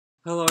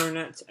Hello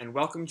Internet, and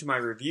welcome to my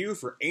review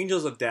for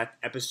Angels of Death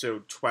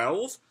Episode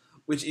 12,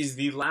 which is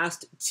the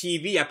last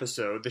TV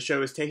episode. The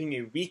show is taking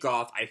a week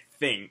off, I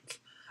think,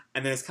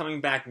 and then it's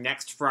coming back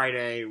next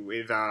Friday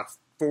with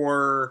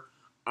four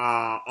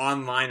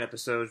online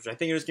episodes, which I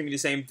think it was going to be the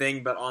same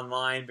thing, but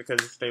online,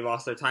 because they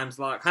lost their time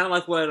slot. Kind of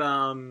like what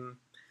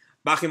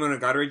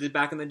Bakemonogatari did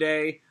back in the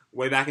day,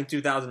 way back in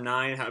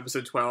 2009, how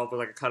Episode 12 was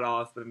like a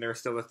cutoff, but then there were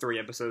still the 3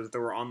 episodes that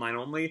were online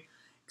only.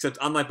 Except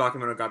unlike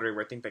Bakemonogatari,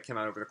 where I think that came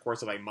out over the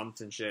course of like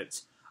months and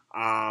shit,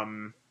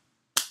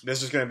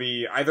 this is going to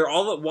be either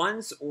all at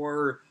once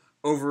or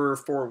over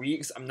 4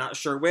 weeks. I'm not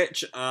sure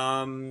which,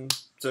 so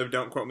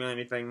don't quote me on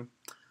anything.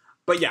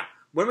 But yeah,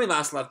 when we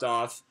last left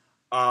off,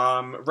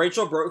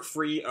 Rachel broke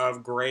free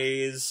of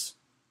Gray's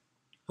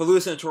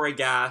hallucinatory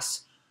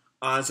gas.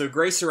 So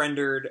Gray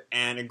surrendered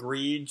and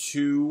agreed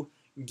to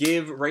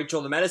give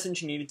Rachel the medicine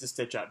she needed to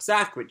stitch up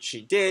Zack, which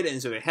she did,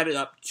 and so they headed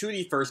up to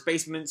the first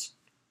basement.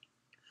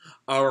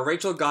 Where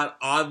Rachel got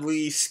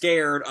oddly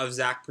scared of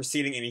Zack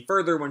proceeding any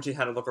further when she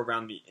had to look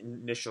around the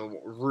initial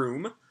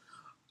room.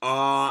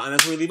 And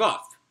that's where we leave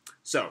off.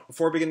 So,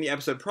 before we begin the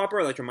episode proper,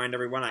 I'd like to remind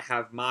everyone I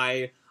have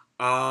my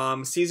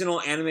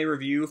seasonal anime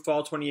review,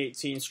 Fall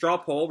 2018 straw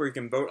poll, where you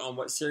can vote on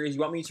what series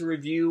you want me to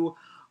review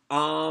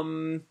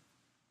for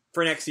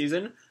next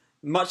season.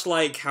 Much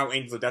like how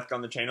Angels of Death got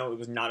on the channel, it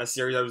was not a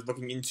series I was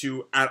looking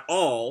into at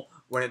all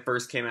when it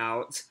first came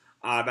out.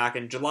 Back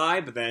in July,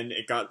 but then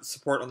it got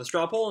support on the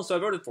straw poll, and so I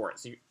voted for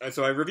it.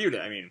 So I reviewed it,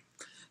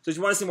 So if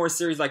you want to see more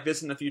series like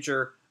this in the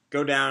future,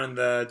 go down in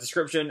the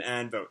description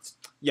and vote.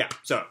 Yeah,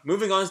 so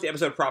moving on to the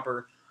episode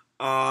proper.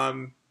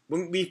 When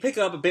we pick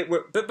up a bit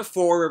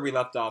before where we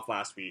left off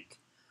last week,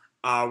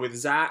 with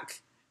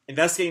Zack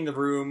investigating the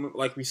room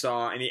like we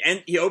saw, and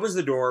he opens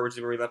the door, which is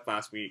where we left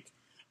last week,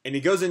 and he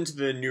goes into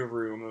the new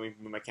room. Let me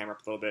move my camera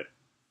up a little bit.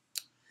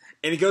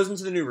 And he goes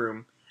into the new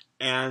room,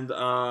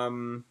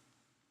 and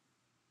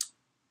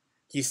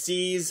he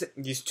sees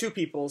these two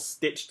people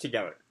stitched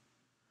together.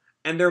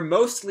 And they're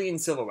mostly in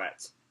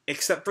silhouette,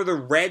 except for the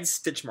red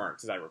stitch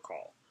marks, as I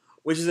recall.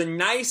 Which is a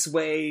nice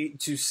way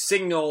to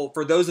signal,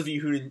 for those of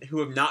you who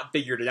have not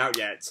figured it out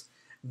yet,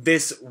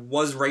 this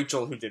was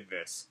Rachel who did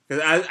this.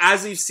 Because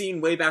as we've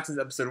seen way back since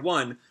episode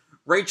 1,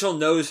 Rachel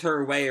knows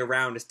her way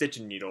around a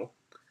stitching needle.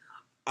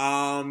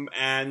 And,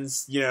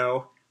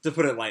 to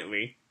put it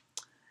lightly.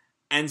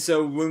 And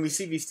so when we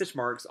see these stitch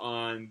marks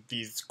on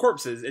these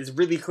corpses, it's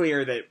really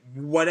clear that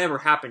whatever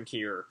happened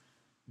here,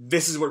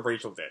 this is what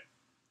Rachel did.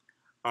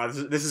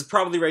 This is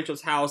probably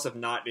Rachel's house. If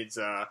not, it's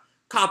a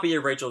copy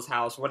of Rachel's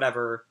house,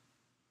 whatever.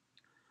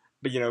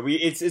 But,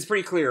 it's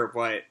pretty clear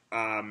what,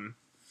 that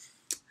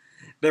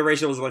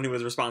Rachel was the one who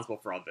was responsible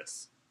for all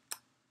this.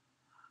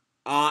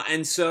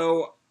 And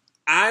so,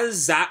 as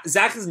Zack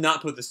has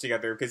not put this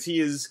together, because he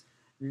is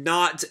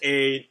not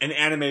an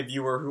anime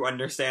viewer who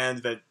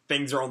understands that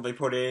things are only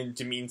put in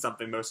to mean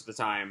something most of the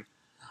time.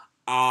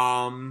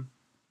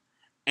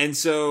 And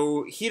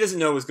so he doesn't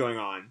know what's going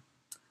on.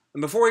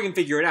 And before he can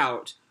figure it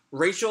out,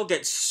 Rachel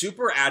gets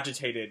super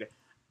agitated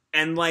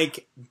and,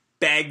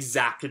 begs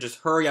Zack to just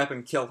hurry up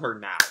and kill her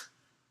now.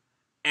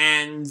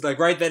 And,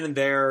 right then and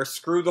there,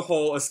 screw the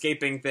whole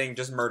escaping thing,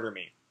 just murder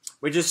me.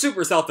 Which is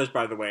super selfish,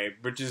 by the way,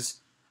 which is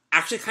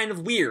actually kind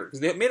of weird, because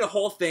they made a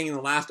whole thing in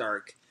the last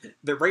arc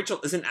that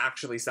Rachel isn't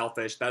actually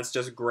selfish. That's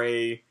just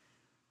Gray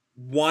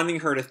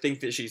wanting her to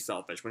think that she's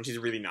selfish when she's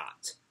really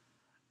not.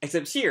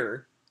 Except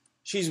here,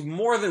 she's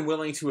more than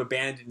willing to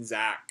abandon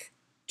Zack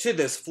to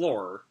this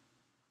floor,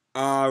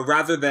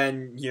 rather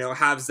than,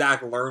 have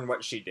Zack learn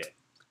what she did.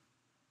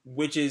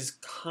 Which is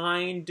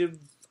kind of,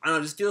 I don't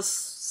know, just feels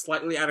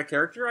slightly out of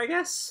character, I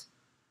guess?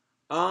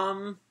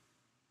 Yeah,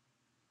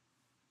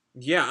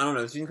 I don't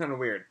know, it seems kind of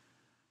weird.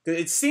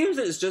 It seems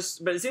that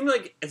but it seems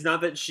like it's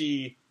not that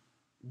she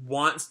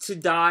wants to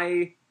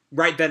die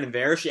right then and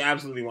there. She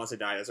absolutely wants to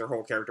die, as her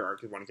whole character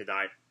arc is wanting to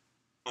die.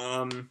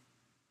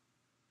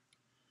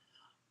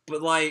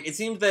 But, it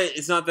seems that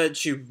it's not that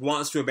she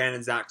wants to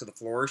abandon Zack to the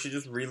floor. She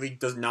just really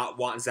does not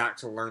want Zack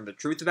to learn the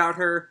truth about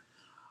her.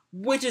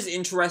 Which is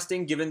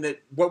interesting, given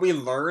that what we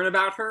learn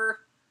about her,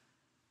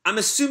 I'm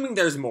assuming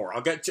there's more. I'll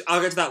get to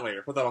that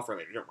later. Put that off for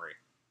later, don't worry.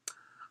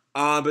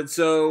 But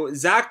so,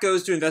 Zack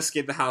goes to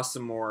investigate the house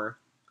some more.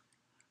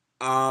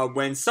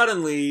 When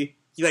suddenly,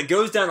 he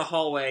goes down a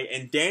hallway,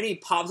 and Danny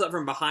pops up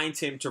from behind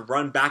him to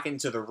run back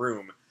into the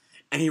room.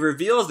 And he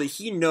reveals that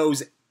he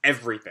knows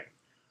everything.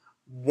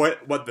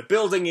 What the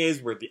building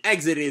is, where the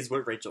exit is,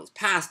 what Rachel's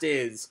past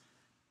is,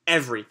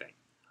 everything.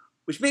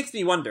 Which makes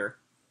me wonder,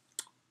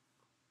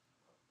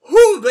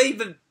 who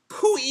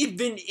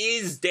even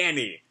is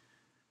Danny?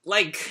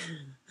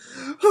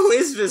 Who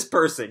is this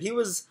person? He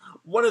was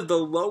one of the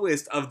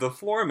lowest of the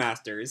floor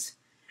masters,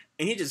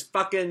 and he just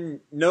fucking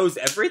knows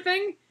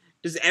everything?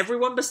 Does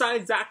everyone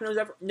besides Zack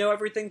know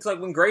everything? Because,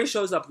 when Gray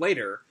shows up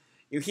later,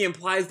 he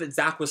implies that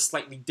Zack was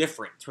slightly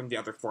different from the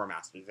other Four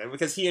Masters. And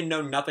because he had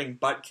known nothing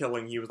but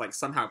killing, he was,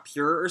 somehow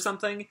pure or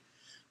something.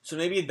 So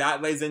maybe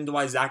that lays into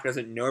why Zack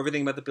doesn't know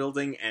everything about the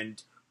building,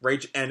 and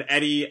Rach and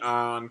Eddie,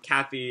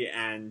 Kathy,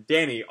 and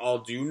Danny all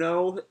do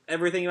know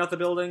everything about the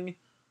building,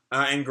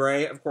 and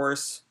Gray, of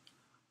course.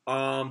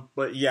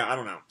 But yeah, I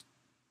don't know.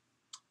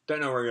 Don't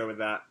know where to go with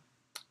that.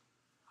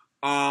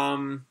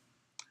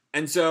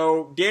 And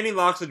so Danny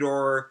locks the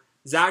door.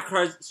 Zack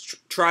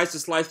tries to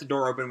slice the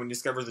door open when he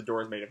discovers the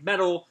door is made of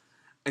metal.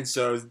 And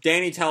so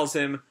Danny tells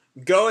him,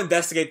 go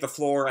investigate the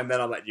floor and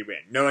then I'll let you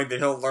in, knowing that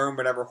he'll learn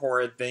whatever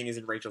horrid thing is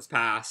in Rachel's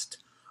past.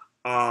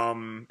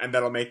 And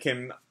that'll make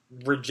him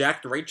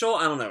reject Rachel?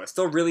 I don't know. It's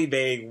still really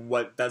vague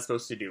what that's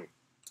supposed to do.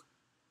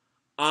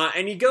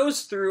 And he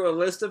goes through a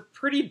list of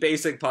pretty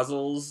basic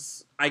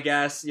puzzles, I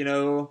guess, you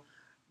know,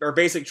 or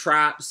basic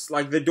traps.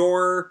 Like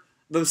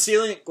the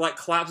ceiling, like,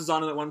 collapses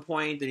on him at one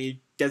point, and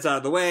he gets out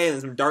of the way, and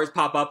then some darts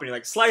pop up, and he,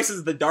 like,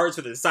 slices the darts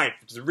with his scythe,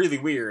 which is really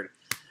weird.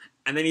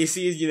 And then he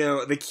sees, you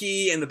know, the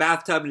key in the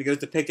bathtub, and he goes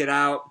to pick it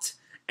out,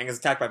 and gets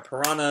attacked by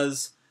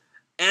piranhas.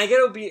 And I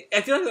feel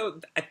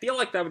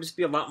like that would just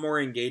be a lot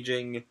more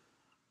engaging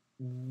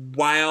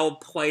while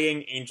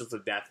playing Angels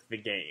of Death, the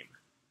game.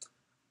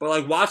 But,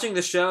 like, watching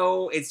the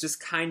show, it's just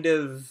kind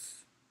of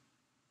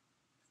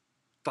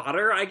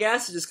fodder, I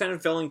guess. Just kind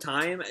of filling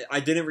time.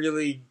 I didn't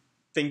really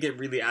think it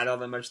really added all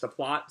that much to the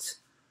plot.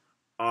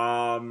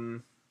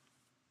 So,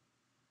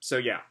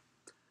 yeah.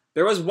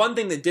 There was one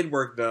thing that did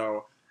work,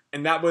 though,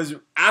 and that was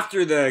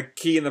after the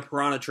key and the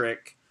piranha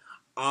trick,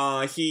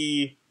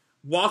 he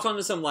walked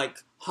onto some, like,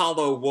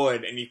 hollow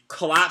wood, and he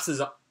collapses,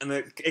 and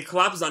it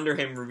collapses under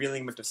him,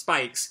 revealing a bunch of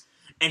spikes,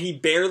 and he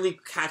barely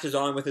catches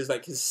on with his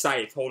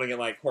scythe, holding it,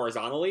 like,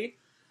 horizontally,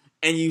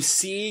 and you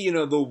see, you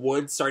know, the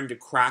wood starting to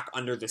crack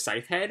under the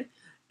scythe head,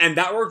 and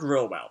that worked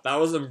real well. That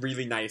was a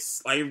really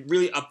nice, like,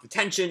 really upped the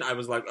tension. I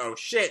was like, oh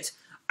shit,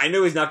 I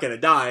know he's not gonna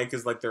die,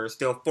 because, like, there are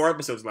still 4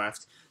 episodes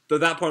left, though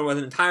at that point I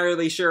wasn't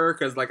entirely sure,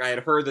 because, like, I had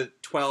heard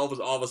that 12 was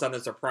all of a sudden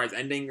a surprise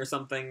ending or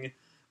something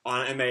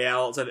on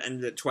MAL, it said it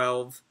ended at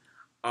 12,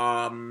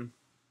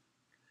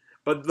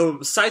 but the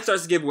scythe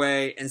starts to give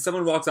way, and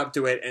someone walks up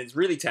to it, and it's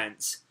really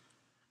tense.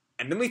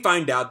 And then we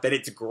find out that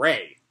it's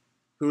Gray,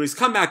 who has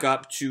come back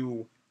up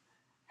to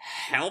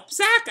help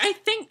Zack, I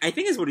think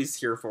is what he's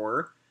here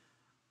for.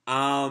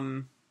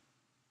 So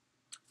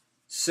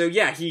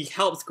yeah, he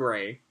helps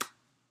Gray,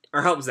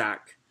 or helps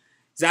Zack.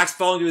 Zack's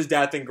falling to his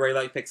death, and Gray,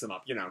 like, picks him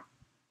up, you know.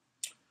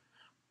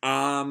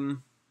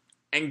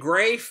 And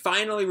Gray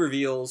finally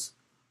reveals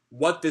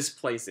what this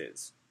place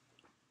is.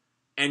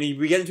 And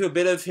we get into a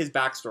bit of his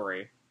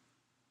backstory.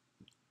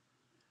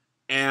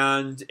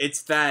 And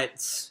it's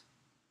that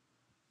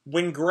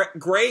when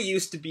Gray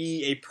used to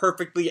be a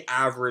perfectly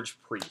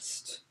average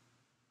priest,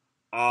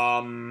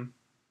 until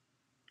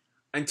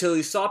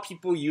he saw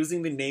people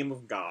using the name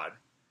of God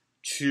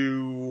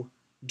to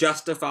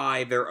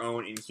justify their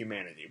own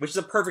inhumanity, which is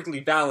a perfectly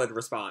valid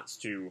response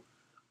to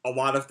a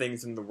lot of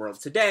things in the world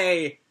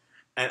today.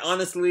 And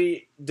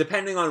honestly,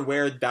 depending on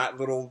where that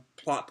little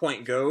plot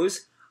point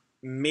goes,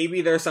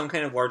 maybe there's some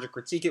kind of larger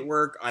critique at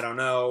work. I don't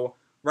know.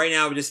 Right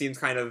now, it just seems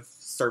kind of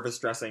surface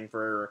dressing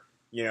for,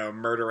 you know,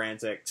 murder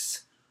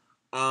antics.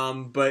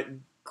 But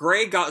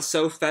Gray got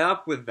so fed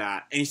up with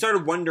that, and he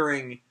started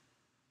wondering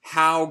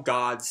how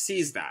God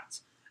sees that.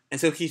 And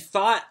so he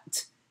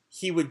thought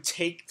he would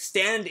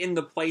stand in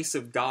the place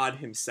of God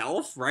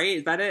himself, right?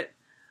 Is that it?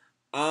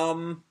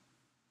 And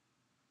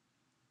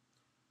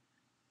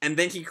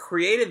then he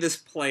created this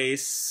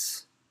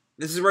place.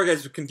 This is where it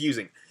gets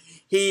confusing.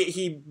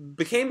 He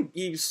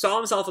saw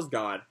himself as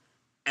God,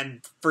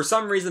 and for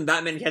some reason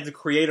that meant he had to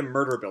create a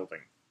murder building.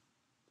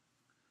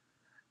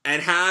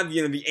 And have,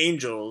 you know, the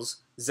angels,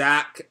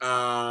 Zack,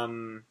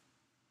 Danny,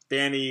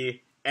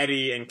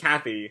 Eddie, and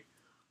Kathy,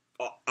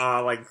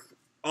 like,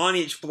 on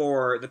each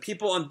floor. The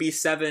people on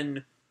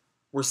B7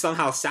 were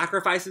somehow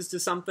sacrifices to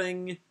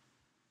something,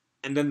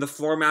 and then the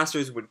floor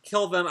masters would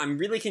kill them. I'm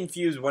really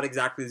confused what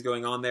exactly is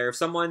going on there.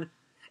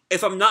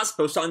 If I'm not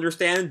supposed to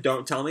understand,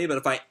 don't tell me, but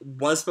if I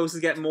was supposed to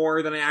get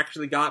more than I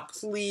actually got,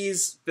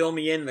 please fill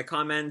me in the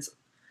comments.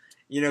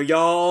 You know,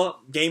 y'all,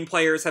 game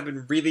players, have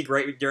been really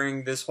great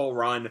during this whole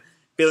run,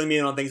 filling me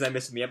in on things I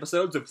missed in the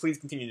episode, so please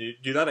continue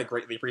to do that. I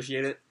greatly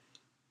appreciate it.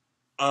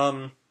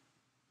 And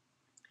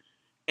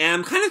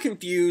I'm kind of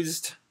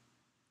confused.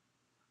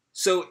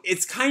 So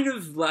it's kind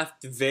of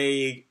left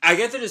vague. I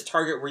guess that his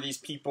target were these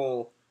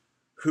people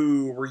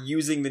who were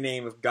using the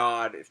name of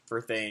God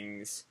for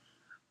things.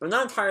 But I'm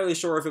not entirely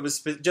sure if it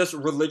was just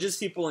religious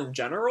people in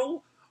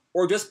general,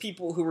 or just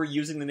people who were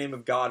using the name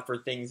of God for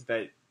things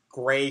that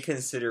Gray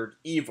considered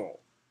evil.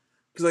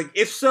 Because, like,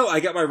 if so, I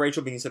get why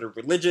Rachel being considered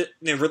religious.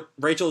 You know,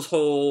 Rachel's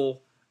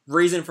whole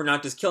reason for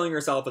not just killing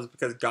herself is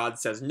because God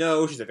says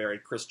no. She's a very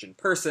Christian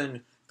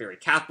person, very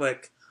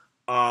Catholic.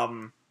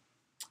 And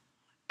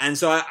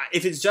so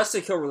if it's just to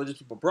kill religious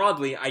people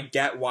broadly, I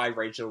get why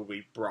Rachel will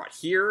be brought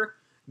here.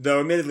 Though,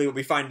 admittedly,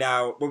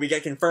 what we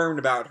get confirmed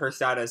about her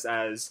status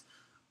as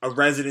a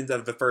resident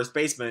of the first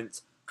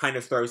basement kind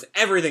of throws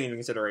everything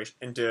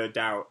into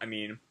doubt. I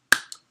mean,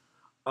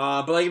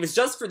 but, like, if it's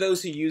just for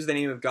those who use the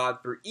name of God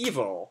for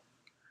evil,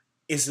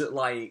 is it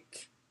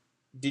like,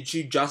 did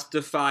she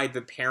justify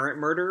the parent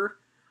murder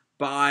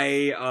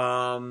by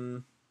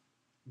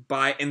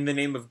In the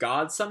Name of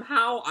God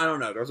somehow. I don't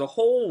know. There's a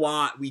whole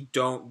lot we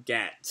don't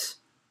get.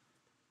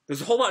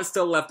 There's a whole lot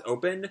still left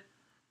open,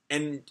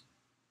 and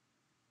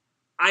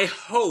I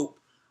hope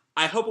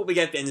what we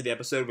get at the end of the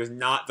episode was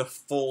not the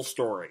full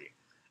story.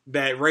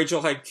 That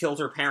Rachel had killed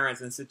her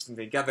parents and stitched them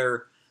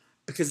together,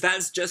 because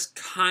that's just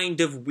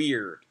kind of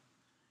weird.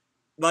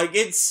 Like,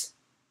 it's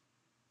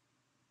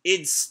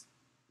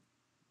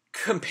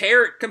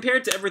compared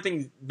to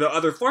everything the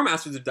other Floor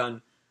Masters have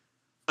done,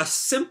 a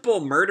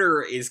simple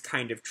murder is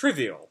kind of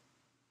trivial.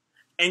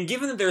 And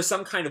given that there's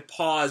some kind of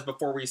pause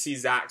before we see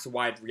Zack's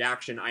wide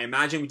reaction, I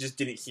imagine we just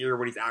didn't hear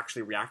what he's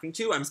actually reacting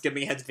to. I'm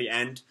skipping ahead to the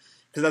end,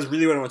 because that's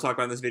really what I want to talk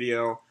about in this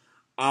video.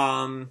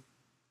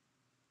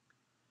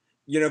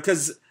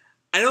 Because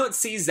I don't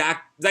see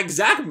Zack...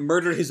 Zack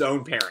murdered his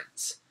own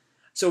parents.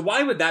 So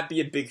why would that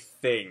be a big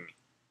thing?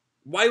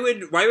 Why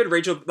would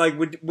Rachel...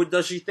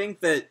 does she think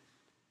that...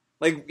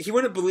 he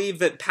wouldn't believe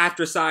that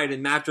patricide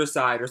and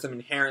matricide are some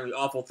inherently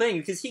awful thing,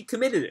 because he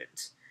committed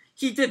it.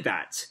 He did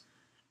that.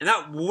 And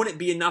that wouldn't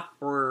be enough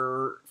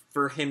for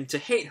him to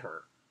hate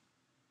her.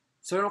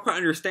 So I don't quite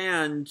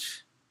understand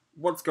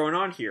what's going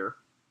on here.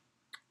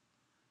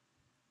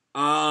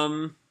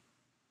 So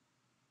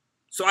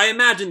I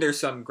imagine there's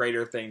some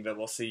greater thing that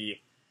we'll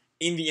see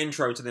in the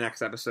intro to the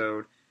next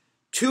episode.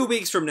 2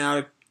 weeks from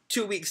now,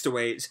 2 weeks to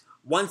wait.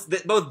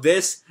 Both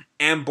this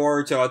and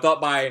Boruto, I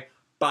thought by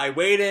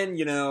waiting,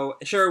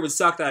 sure it would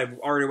suck that I've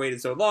already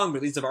waited so long, but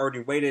at least I've already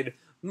waited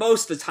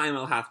most of the time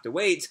I'll have to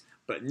wait.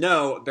 But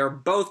no, they're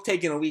both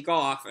taking a week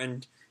off,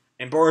 and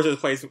in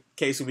Boruto's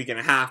case, a week and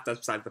a half. That's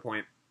besides the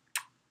point.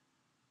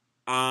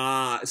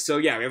 So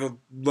yeah, we have a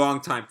long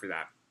time for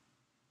that.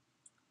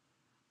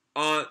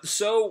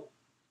 So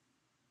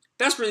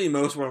that's really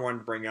most what I wanted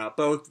to bring up.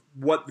 Both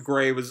what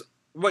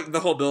the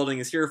whole building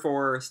is here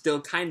for,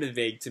 still kind of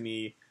vague to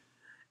me,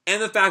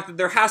 and the fact that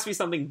there has to be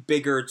something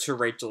bigger to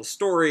Rachel's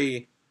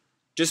story,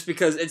 just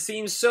because it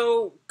seems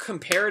so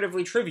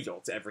comparatively trivial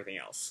to everything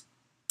else.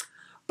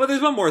 But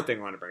there's one more thing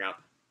I want to bring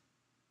up.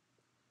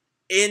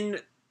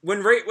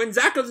 When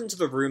Zack goes into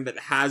the room that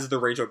has the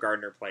Rachel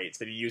Gardner plates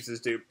that he uses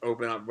to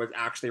open up what's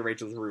actually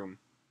Rachel's room,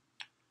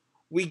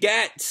 we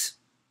get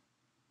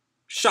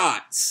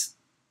shots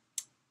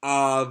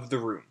of the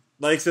room.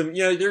 Like some,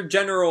 your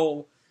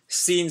general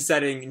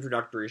scene-setting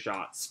introductory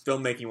shots,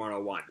 filmmaking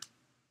 101.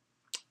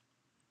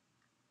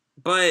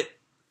 But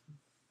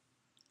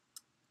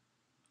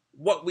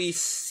what we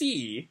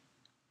see,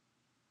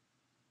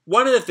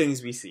 one of the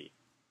things we see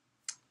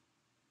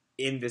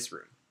in this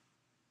room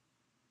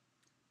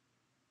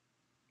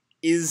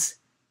is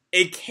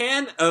a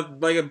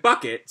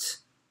bucket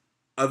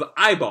of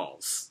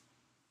eyeballs.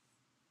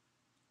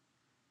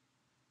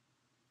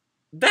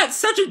 That's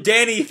such a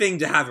Danny thing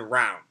to have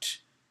around.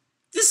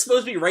 This is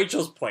supposed to be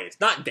Rachel's place,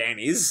 not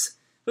Danny's. It's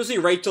supposed to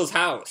be Rachel's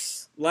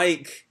house.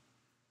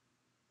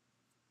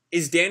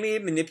 Is Danny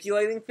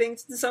manipulating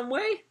things in some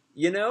way?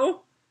 The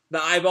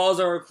eyeballs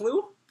are a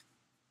clue?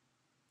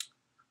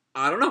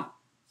 I don't know.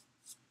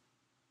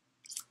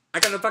 I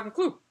got no fucking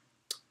clue.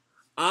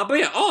 But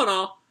yeah, all in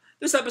all,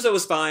 this episode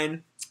was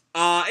fine.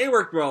 It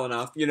worked well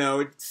enough.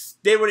 It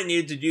did what it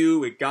needed to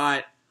do. It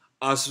got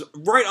us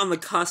right on the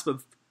cusp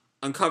of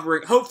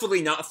uncovering,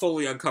 hopefully not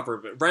fully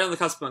uncovered, but right on the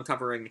cusp of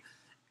uncovering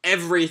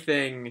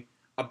everything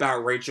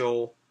about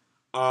Rachel.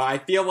 I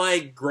feel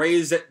like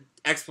Gray's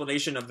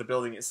explanation of the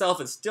building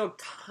itself is still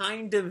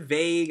kind of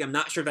vague. I'm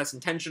not sure if that's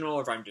intentional,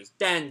 or if I'm just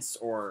dense,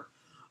 or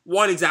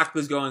what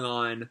exactly is going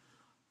on.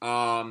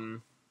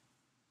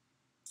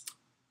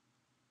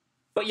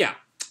 But yeah,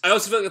 I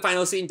also feel like the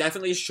final scene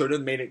definitely should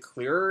have made it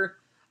clearer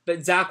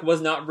that Zack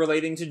was not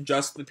relating to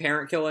just the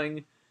parent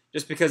killing,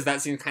 just because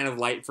that seems kind of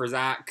light for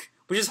Zack,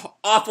 which is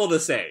awful to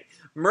say.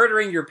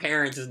 Murdering your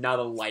parents is not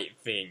a light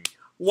thing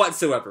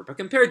whatsoever, but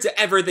compared to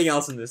everything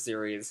else in this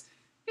series,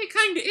 it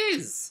kind of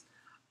is.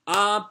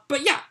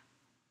 But yeah,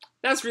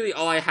 that's really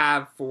all I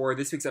have for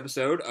this week's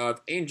episode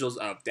of Angels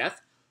of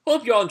Death.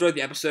 Hope you all enjoyed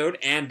the episode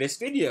and this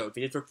video. If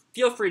you did,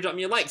 feel free to drop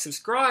me a like,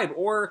 subscribe,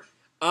 or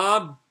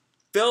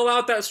fill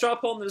out that straw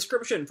poll in the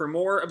description for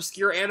more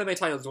obscure anime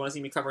titles you want to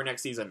see me cover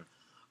next season.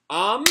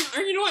 Or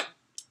you know what?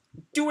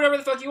 Do whatever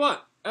the fuck you want.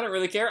 I don't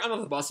really care. I'm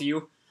not the boss of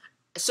you.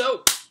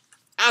 So,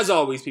 as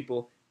always,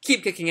 people,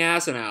 keep kicking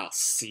ass, and I'll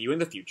see you in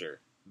the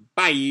future.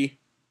 Bye!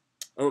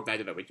 Oh, I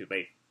did that way too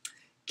late.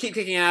 Keep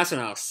kicking ass,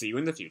 and I'll see you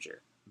in the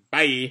future.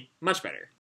 Bye! Much better.